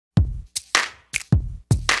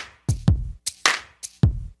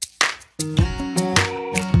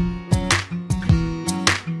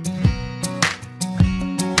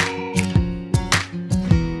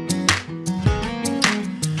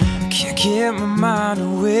get my mind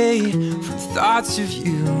away from thoughts of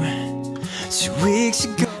you. 2 weeks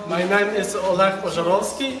ago. My name is Oleg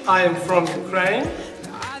Ojarowski. I am from Ukraine,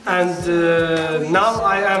 and now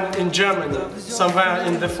I am in Germany, somewhere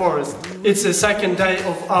in the forest. It's the second day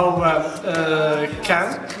of our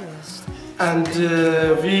camp, and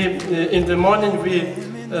in the morning we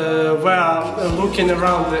were looking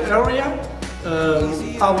around the area.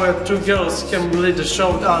 Our two girls, camp leader,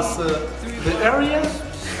 showed us the area,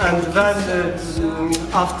 and then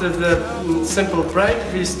after the simple break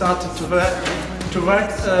we started to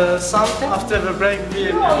work something. After the break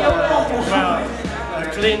we were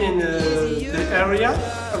cleaning the area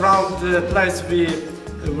around the place we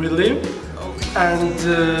live, and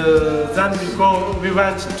then we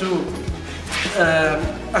went to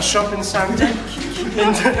a shopping center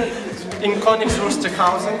in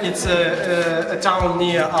Königswusterhausen. It's a town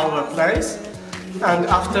near our place, and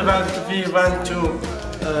after that we went to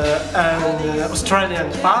an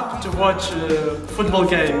Australian pub to watch a football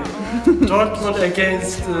game, Dortmund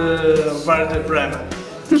against Werder Bremen.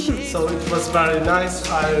 So it was very nice.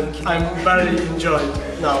 I'm very enjoyed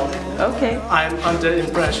now. Okay. I'm under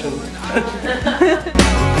impression.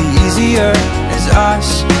 Be easier as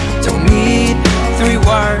us. Don't need 3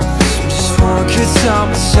 words. Just one could sum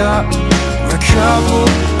us up. We're a couple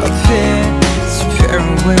of pins,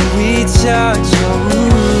 pairing when we touch.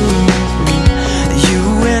 You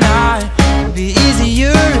and I. Be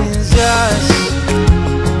easier as us.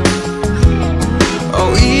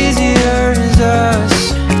 Oh, easier as us.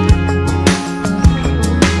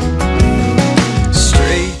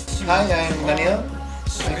 Hi, I'm Daniel.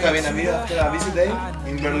 I'm having a busy day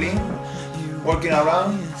in Berlin, working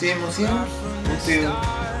around the museum until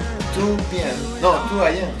 2 p.m. No, 2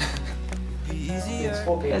 a.m. It's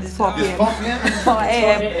 4 p.m. It's 4 p.m. 4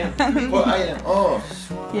 a.m. 4 a.m. Oh,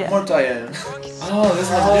 yeah. More tired. Oh, this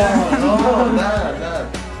is German. No, that.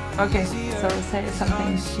 Okay, so say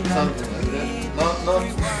something. Something like that. No.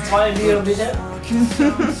 Zwei wir bitte.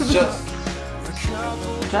 Just.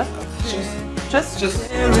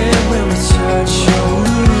 When we touch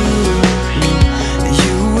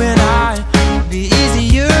you and I. Be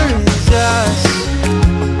easier as us.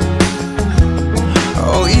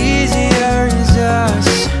 Oh, easier as us.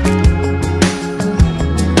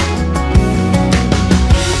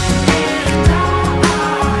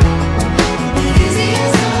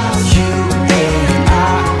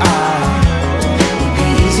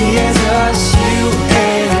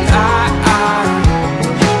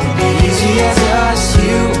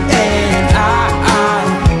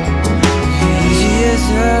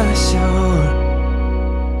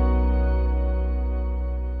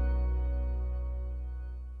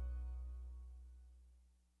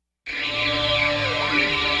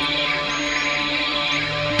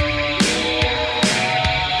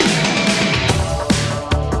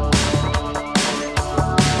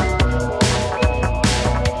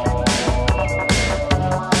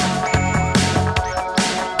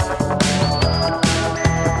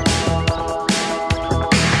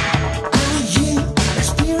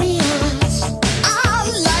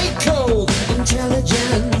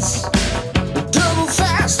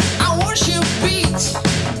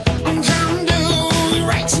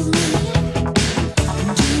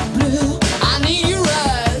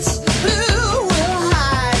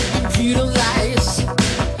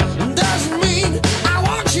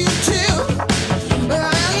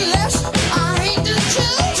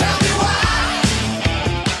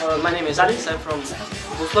 I'm from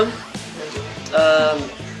Russland.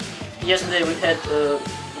 Yesterday we had a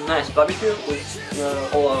nice barbecue with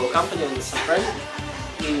all our company and some friends.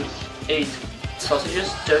 We ate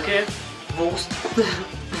sausages, turkey, roast.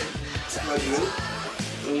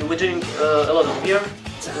 We drink a lot of beer,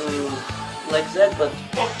 like that, but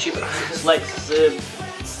cheaper. It's like the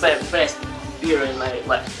best beer in my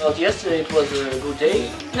life. But yesterday it was a good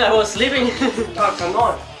day. I was sleeping.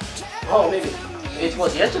 Oh, maybe. It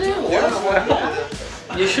was yesterday? Or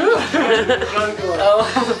yeah. You sure? Oh,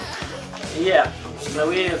 yeah.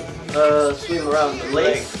 We swim around the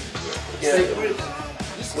lake. Yeah.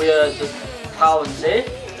 We are at the Frauensee.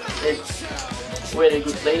 It's a really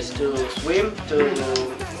good place to swim, to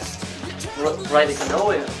ride a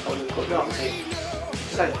canoe. How do you call it?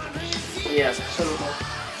 Yeah.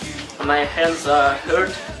 My hands are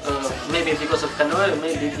hurt. Maybe because of canoe,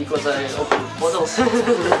 maybe because I opened bottles.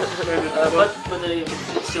 but it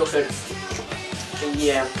still hurts.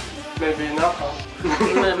 Yeah. Maybe enough.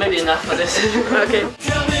 Maybe enough for this. Okay.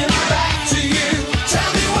 Coming back to you.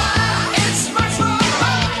 Tell me why it's much more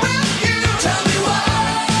wrong with you. Tell me why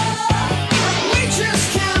we just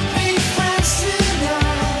can't be friends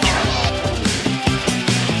tonight.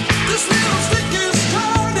 This little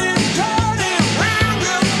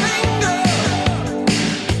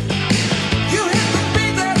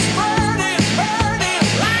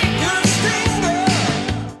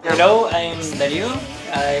Hello, I'm Dario.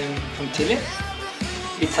 I'm from Chile.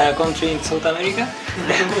 It's a country in South America.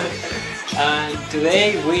 And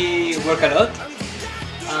today we work a lot.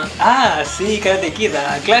 Sí, Karate Kid,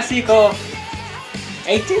 a classic of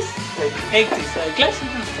 80s? 80s, a classic.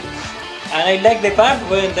 And I like the part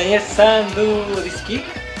when Daniel-san do this kick.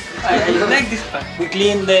 I like this part. We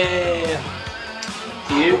clean the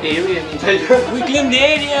area. We clean the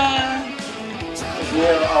area.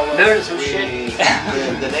 There's some shit.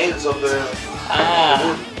 The nails of the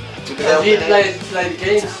We played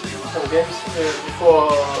games, some games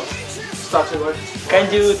before starting work.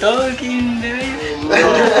 Can you talk in the area?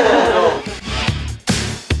 No.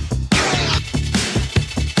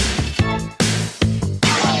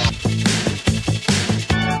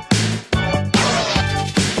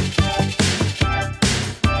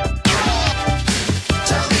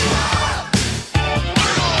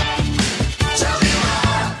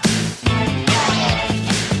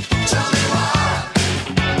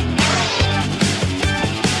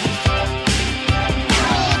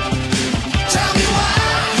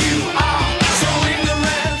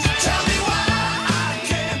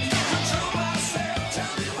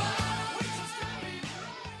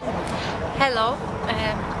 Hello,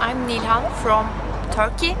 I'm Nilhan from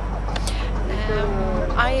Turkey.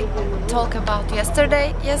 I talk about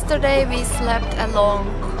yesterday. Yesterday we slept along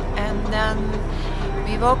and then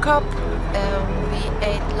we woke up. We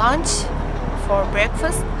ate lunch for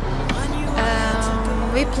breakfast.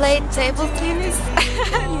 We played table tennis.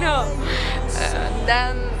 No.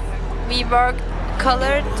 Then we worked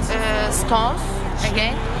colored stones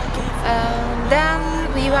again. Then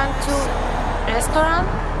we went to restaurant.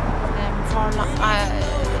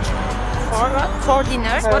 For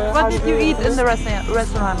dinner. What did you eat in the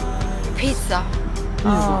restaurant? Pizza.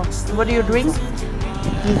 Oh. What do you drink?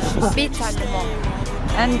 Pizza lemon.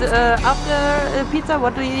 And after pizza,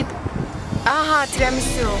 what do you eat?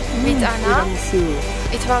 Tiramisu with Anna.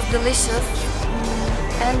 It was delicious.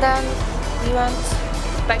 And then we went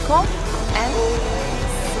back home and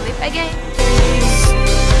sleep again.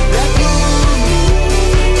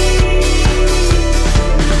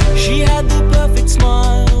 She had the perfect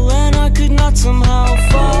smile and I could not somehow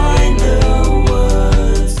find the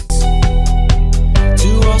words to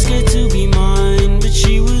ask her to be mine, but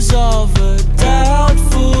she was of a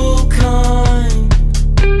doubtful kind.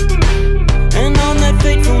 And on that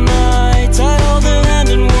fateful night I held her hand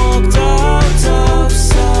and walked out of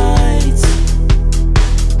sight,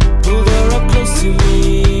 pulled her up close to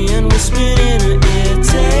me and whispered in her ear,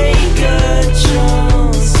 take a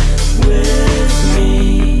chance with me.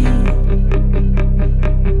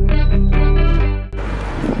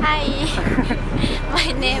 My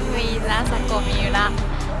name is Asako Miura.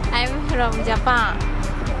 I'm from Japan.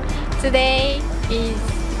 Today is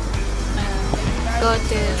go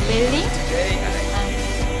to Berlin.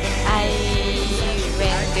 I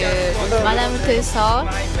went to Madame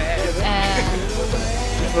Tussauds.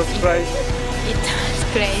 It was great. It was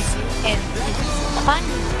crazy and it's fun.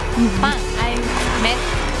 I met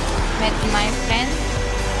my friend.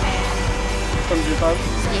 From Japan.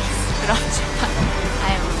 Yes, from Japan.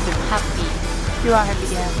 I'm happy. You are happy,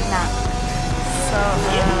 yeah. Now, so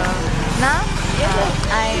now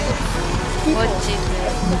I watched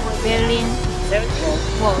Berlin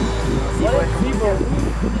Wall.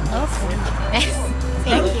 Yes,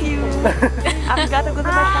 thank you. Arigatou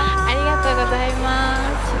gozaimashita. Arigatou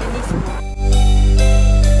gozaimasu.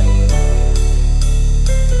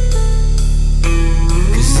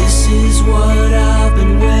 Cause this is what I've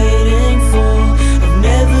been waiting for. I've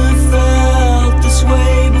never felt this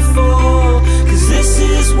way before. Cause this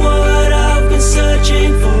is what I've been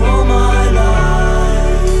searching for all my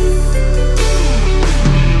life.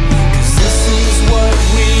 Cause this is what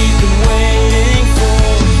we've been waiting for.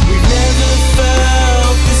 We've never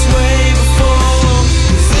felt this way before.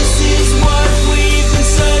 Cause this is what we've been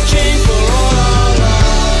searching for all our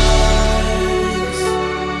lives.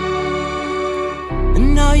 And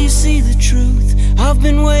now you see the truth. I've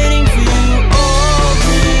been waiting for you all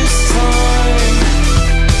this time,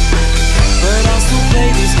 but I'll still play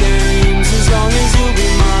these games as long as you'll be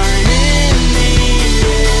mine in the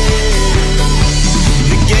end.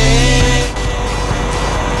 The game.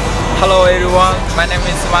 Hello everyone, my name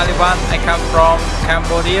is Maliban. I come from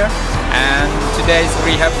Cambodia and today is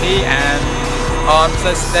very happy, and on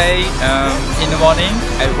Thursday in the morning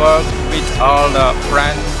I work with all the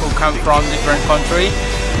friends who come from different countries,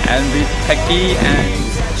 and with Peggy and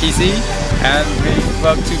KiEZ, and we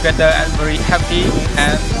work together and very happy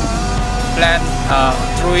and plan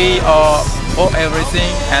 3 or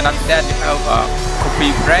everything, and after that we have a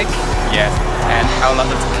coffee break, yes, and have a lot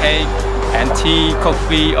of cake and tea,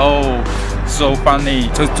 coffee. Oh, so funny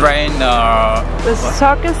to train The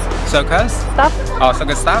circus circus. stuff? Oh,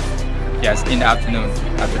 circus stuff. Yes, in the afternoon.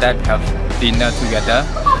 After that, we have dinner together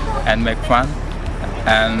and make fun.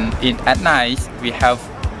 And at night we have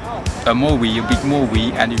a movie, a big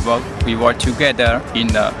movie, and we work together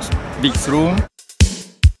in a big room.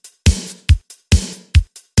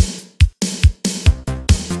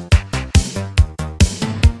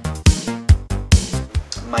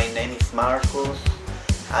 My name is Marcos.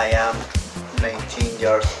 I am 19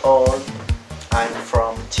 years old. I'm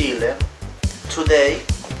from Chile. Today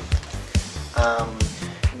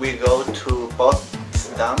we go to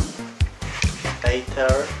Potsdam.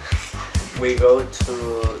 Later we go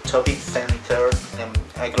to shopping center,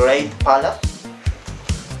 a great palace,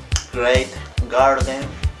 great garden,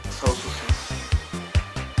 so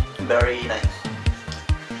very nice,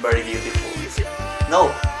 very beautiful.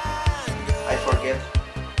 No, I forget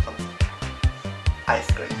something.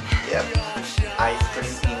 Ice cream, yeah, ice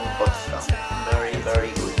cream in Potsdam,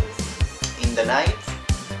 very good. In the night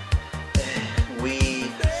we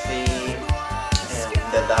see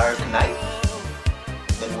The Dark Knight,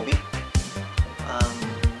 the movie.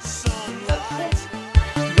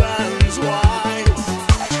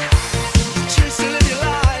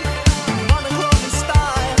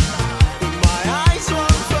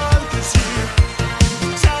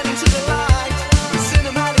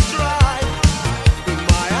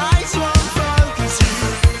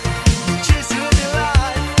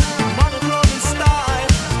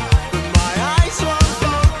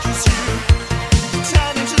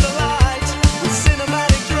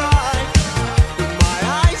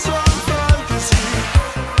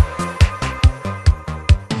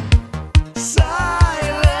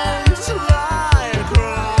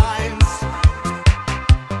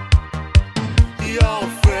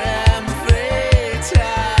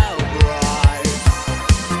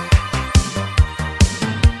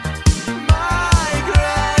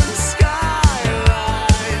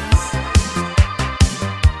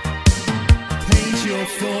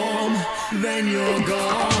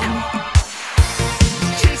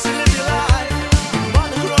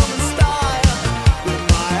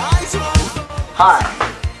 Hi,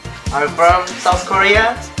 I'm from South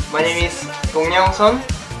Korea. My name is Dong Young-son,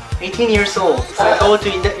 18 years old. I go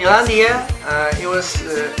to India.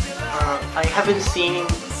 I haven't seen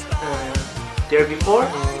there before.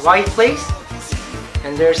 White place,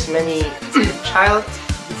 and there's many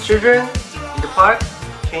children in the park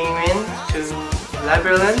came in to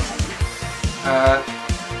Labyrinth.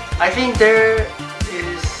 I think there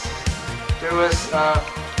was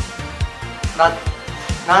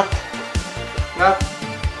not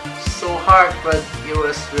so hard, but it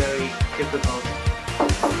was very difficult.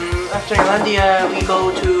 After India, we go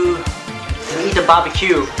to eat the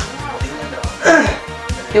barbecue.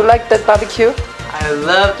 You like that barbecue? I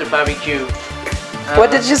love the barbecue. What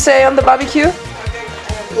did you say on the barbecue?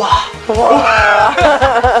 Wow. Wow.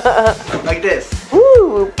 Like this.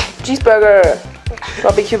 Woo! Cheeseburger,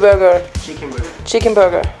 barbecue burger, Chicken burger. chicken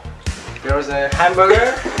burger. There was a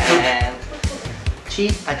hamburger and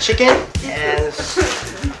chicken and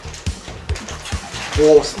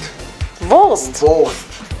Wurst.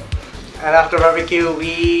 And after barbecue,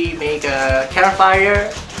 we make a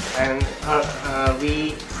campfire and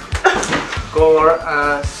we go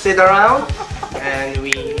sit around and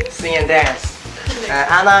we sing and dance.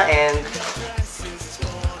 Anna and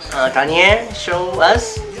Daniel show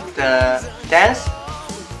us the dance.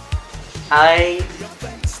 I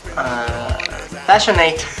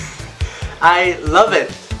passionate. I love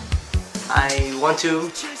it. I want to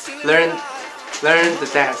learn the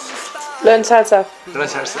dance. Learn salsa. Learn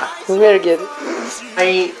salsa. Very good.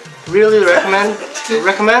 I really recommend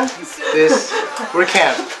this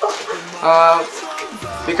Workcamp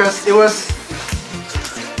because it was,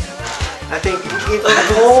 I think,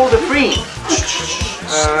 it's all the free.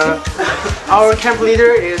 Our camp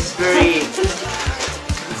leader is very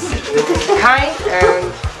kind,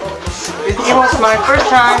 and it was my first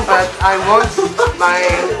time, but I want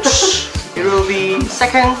it will be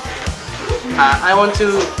second. I want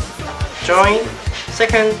to join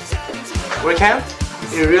second Workcamp.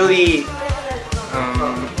 It really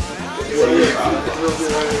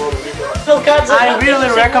I really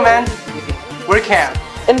recommend Workcamp.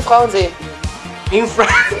 In Frauensee. In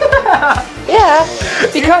France. Yeah,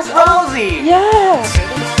 because Frauensee. yeah.